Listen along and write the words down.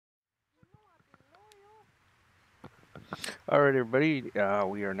All right, everybody.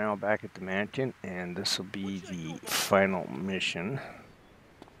 We are now back at the mansion, and this will be the final mission.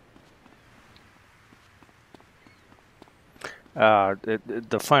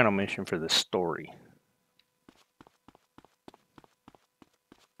 The final mission for the story.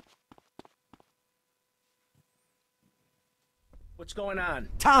 What's going on?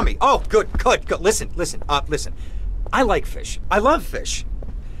 Tommy! Oh, good. Listen. I like fish. I love fish.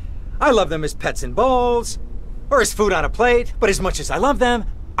 I love them as pets in bowls, or as food on a plate, but as much as I love them,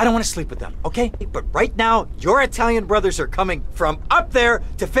 I don't want to sleep with them, okay? But right now, your Italian brothers are coming from up there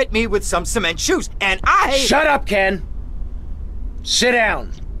to fit me with some cement shoes, and I... Shut up, Ken! Sit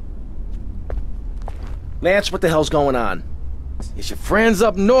down. Lance, what the hell's going on? It's your friends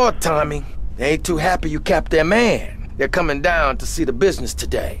up north, Tommy. They ain't too happy you capped their man. They're coming down to see the business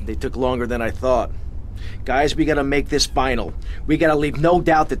today. They took longer than I thought. Guys, we gotta make this final. We gotta leave no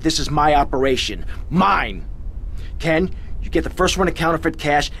doubt that this is my operation. Mine! Ken, you get the first run of counterfeit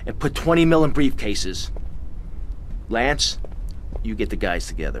cash and put 20 mil in briefcases. Lance, you get the guys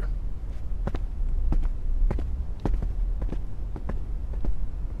together.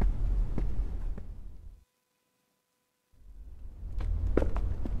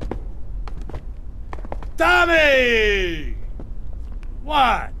 Tommy!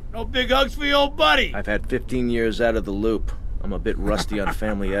 What? No big hugs for your old buddy? I've had 15 years out of the loop. I'm a bit rusty on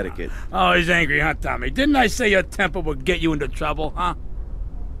family etiquette. Oh, he's angry, huh, Tommy? Didn't I say your temper would get you into trouble, huh?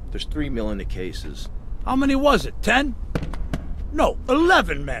 There's 3 mil in the cases. How many was it? 10? No,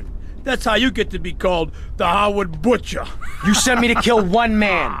 11 men. That's how you get to be called the Howard Butcher. You sent me to kill one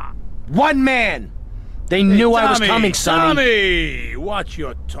man! One man! They knew I was coming, Sonny. Tommy, watch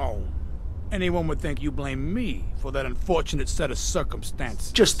your tone. Anyone would think you blame me for that unfortunate set of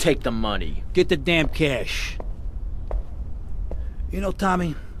circumstances. Just take the money. Get the damn cash. You know,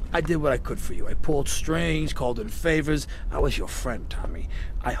 Tommy, I did what I could for you. I pulled strings, called in favors. I was your friend, Tommy.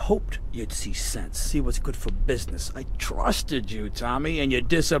 I hoped you'd see sense, see what's good for business. I trusted you, Tommy, and you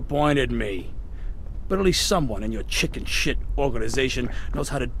disappointed me. But at least someone in your chicken shit organization knows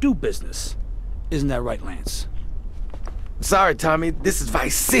how to do business. Isn't that right, Lance? Sorry, Tommy. This is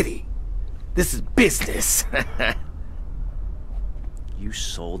Vice City. This is business. You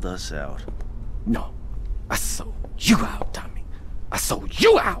sold us out. No, I sold you out, Tommy. I sold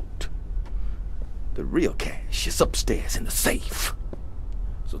you out. The real cash is upstairs in the safe.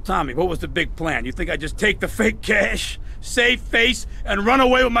 So, Tommy, what was the big plan? You think I just take the fake cash, save face, and run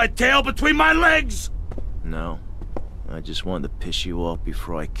away with my tail between my legs? No. I just wanted to piss you off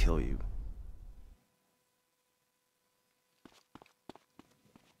before I kill you.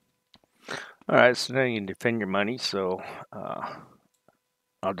 Alright, so now you can defend your money, so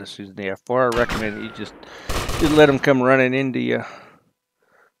I'll just use the F4. I recommend you just let them come running into you.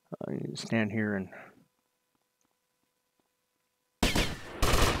 You stand here and...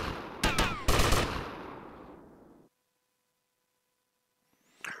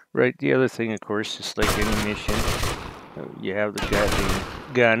 Right, the other thing, of course, just like any mission, you have the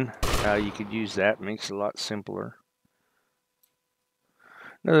gun. You could use that, makes it a lot simpler.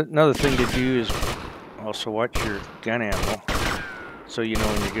 Another thing to do is also watch your gun ammo, so you know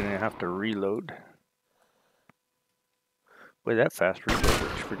when you're going to have to reload. Boy, that fast reload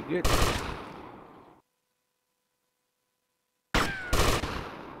works pretty good.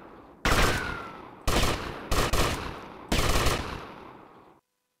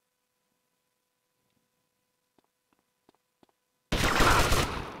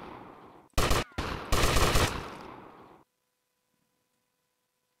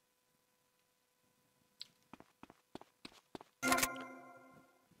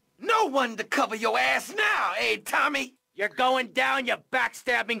 No one to cover your ass now, eh, Tommy? You're going down, you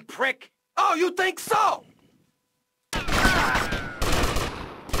backstabbing prick! Oh, you think so?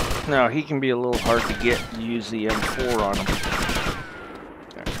 Now, he can be a little hard to get. You use the M4 on him.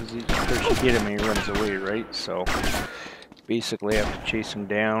 Because you hit him and he runs away, right? So, basically, I have to chase him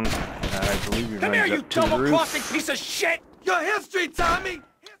down. I believe he Come here, runs you up to the double-crossing roof. piece of shit! Your history, Tommy!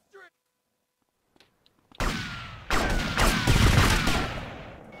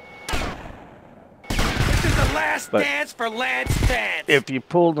 This is the last dance for Lance Dance! If you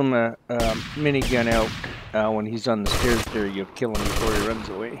pulled him a minigun out when he's on the stairs there, you'll kill him before he runs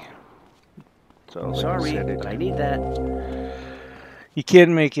away. So, like Sorry, I said, but I need that. you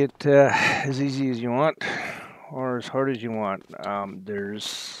can make it as easy as you want, or as hard as you want.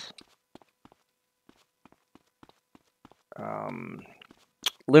 There's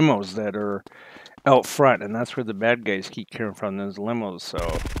limos that are out front, and that's where the bad guys keep coming from, those limos. So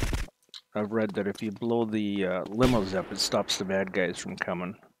I've read that if you blow the limos up, it stops the bad guys from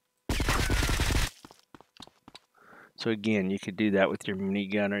coming. So again, you could do that with your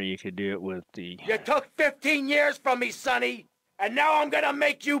minigun, or you could do it with the... You took 15 years from me, Sonny, and now I'm gonna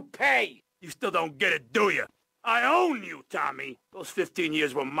make you pay! You still don't get it, do you? I own you, Tommy. Those 15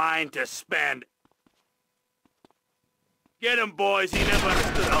 years were mine to spend. Get him, boys. He never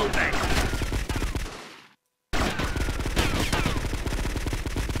understood all that.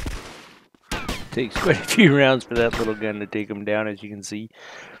 Takes quite a few rounds for that little gun to take him down, as you can see.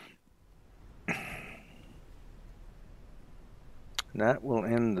 And that will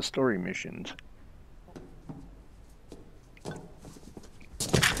end the story missions.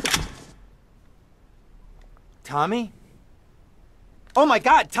 Tommy? Oh my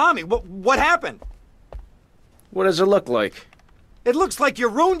God, Tommy, what happened? What does it look like? It looks like you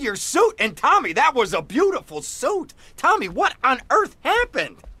ruined your suit, and Tommy, that was a beautiful suit. Tommy, what on earth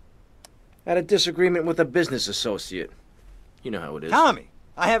happened? Had a disagreement with a business associate. You know how it is. Tommy,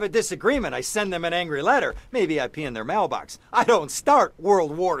 I have a disagreement. I send them an angry letter. Maybe I pee in their mailbox. I don't start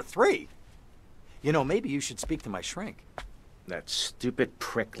World War III. You know, maybe you should speak to my shrink. That stupid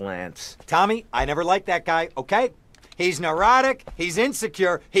prick Lance. Tommy, I never liked that guy, okay? He's neurotic, he's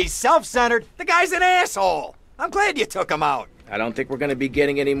insecure, he's self-centered. The guy's an asshole. I'm glad you took him out. I don't think we're gonna be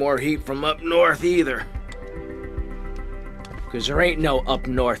getting any more heat from up north either. Because there ain't no up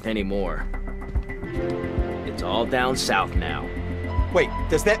north anymore. It's all down south now. Wait,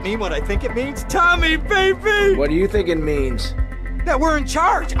 does that mean what I think it means? Tommy, baby! What do you think it means? That we're in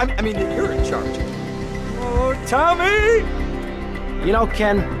charge. I mean that you're in charge. Oh, Tommy! You know,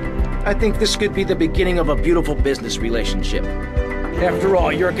 Ken, I think this could be the beginning of a beautiful business relationship. After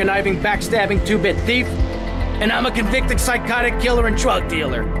all, you're a conniving, backstabbing two-bit thief, and I'm a convicted psychotic killer and drug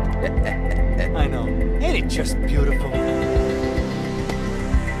dealer. I know. Ain't it just beautiful?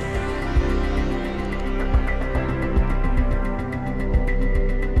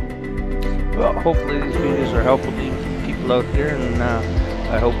 Well, hopefully these videos are helpful to people out there, and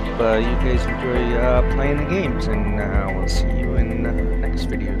I hope you guys enjoy playing the games, and we'll see you in next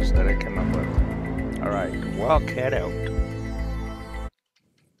videos that I come up with. Alright, Wildcat out.